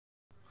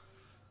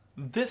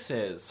This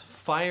is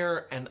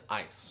Fire and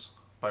Ice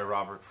by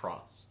Robert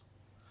Frost.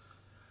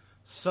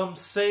 Some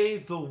say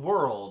the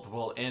world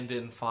will end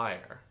in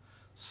fire,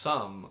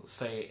 some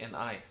say in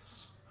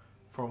ice.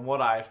 From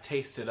what I've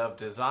tasted of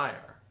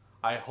desire,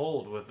 I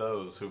hold with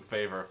those who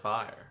favor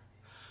fire.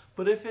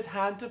 But if it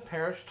had to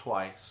perish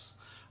twice,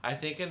 I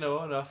think I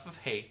know enough of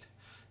hate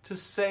to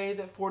say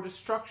that for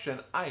destruction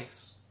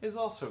ice is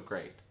also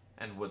great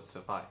and would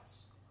suffice.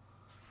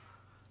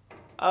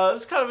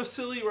 It's kind of a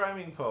silly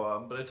rhyming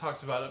poem, but it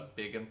talks about a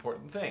big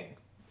important thing.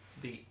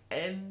 The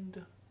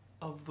end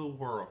of the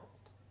world.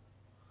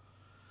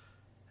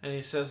 And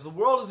he says the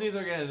world is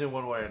either going to end in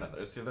one way or another.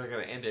 It's either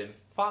going to end in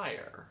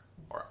fire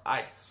or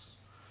ice.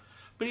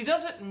 But he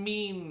doesn't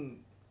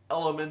mean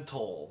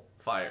elemental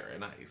fire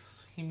and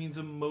ice. He means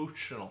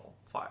emotional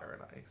fire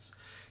and ice.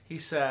 He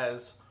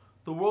says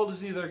the world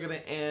is either going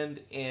to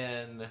end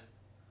in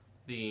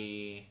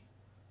the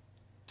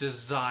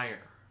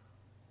desire,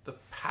 the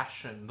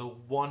passion, the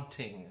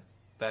wanting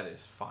that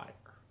is fire.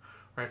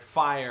 Right?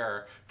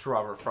 Fire, to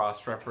Robert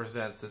Frost,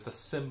 represents as a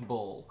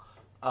symbol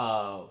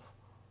of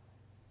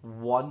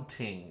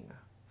wanting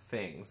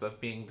things, of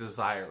being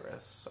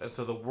desirous. And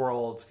so the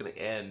world's going to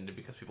end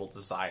because people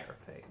desire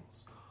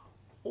things.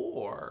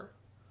 Or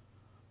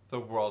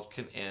the world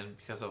can end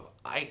because of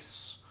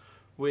ice,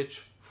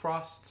 which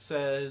Frost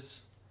says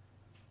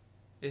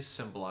is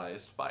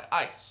symbolized by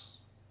ice.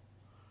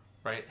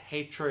 Right?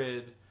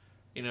 Hatred,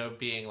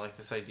 being like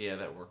this idea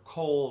that we're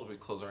cold, we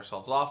close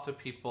ourselves off to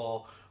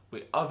people,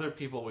 we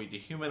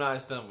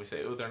dehumanize them, we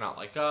say, oh, they're not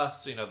like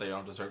us, they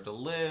don't deserve to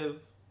live.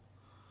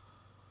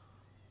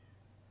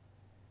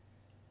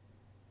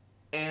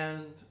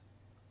 And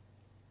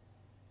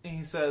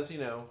he says,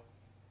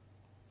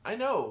 I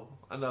know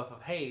enough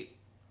of hate,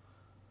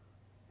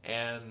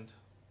 and,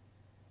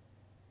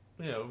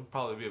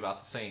 probably be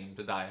about the same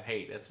to die of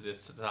hate as it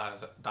is to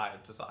die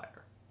of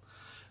desire.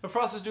 And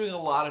Frost is doing a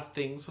lot of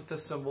things with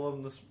this symbol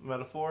and this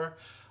metaphor.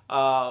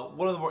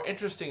 One of the more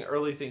interesting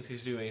early things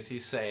he's doing is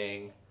he's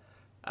saying,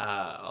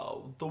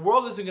 the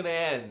world isn't going to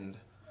end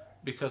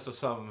because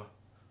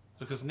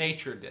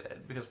nature did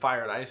it, because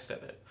fire and ice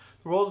did it.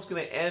 The world is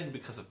going to end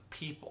because of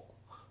people.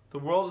 The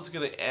world is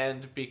going to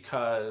end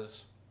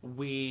because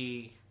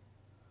we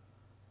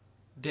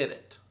did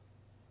it,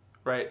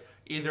 right?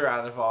 Either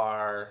out of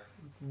our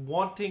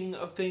wanting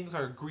of things,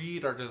 our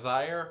greed, our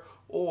desire,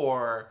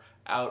 or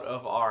out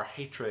of our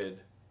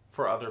hatred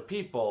for other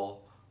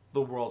people,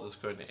 the world is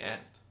going to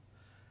end.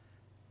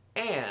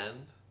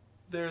 And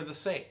they're the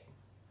same,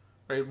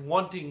 right?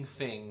 Wanting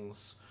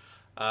things,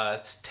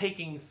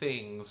 taking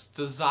things,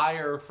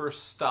 desire for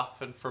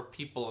stuff and for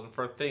people and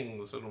for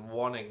things and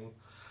wanting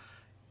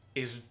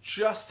is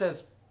just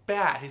as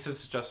bad. He says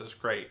it's just as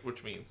great,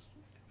 which means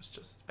it's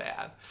just as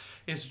bad.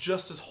 It's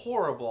just as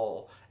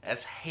horrible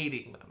as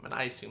hating them and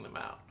icing them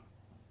out.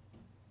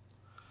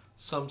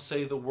 Some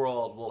say the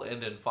world will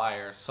end in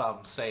fire,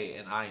 some say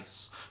in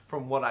ice.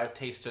 From what I've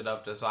tasted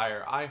of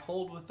desire, I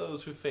hold with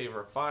those who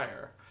favor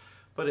fire.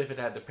 But if it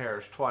had to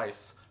perish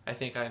twice, I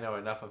think I know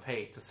enough of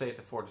hate to say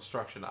that for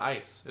destruction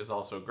ice is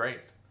also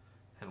great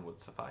and would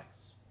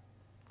suffice.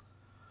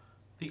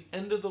 The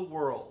end of the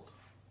world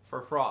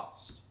for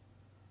Frost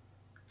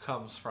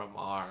comes from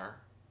our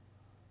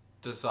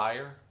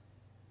desire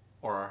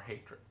or our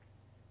hatred.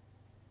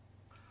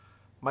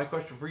 My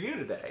question for you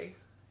today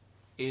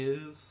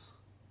is,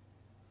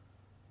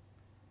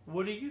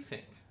 what do you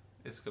think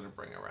is going to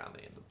bring around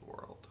the end of the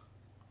world?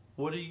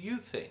 What do you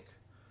think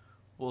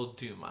will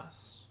doom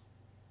us?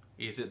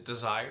 Is it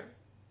desire?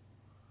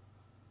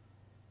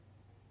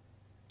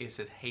 Is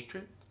it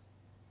hatred?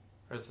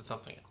 Or is it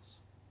something else?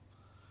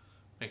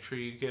 Make sure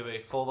you give a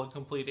full and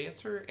complete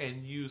answer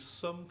and use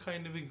some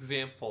kind of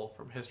example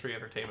from history,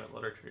 entertainment,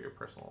 literature, your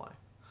personal life.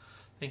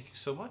 Thank you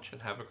so much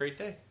and have a great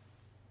day.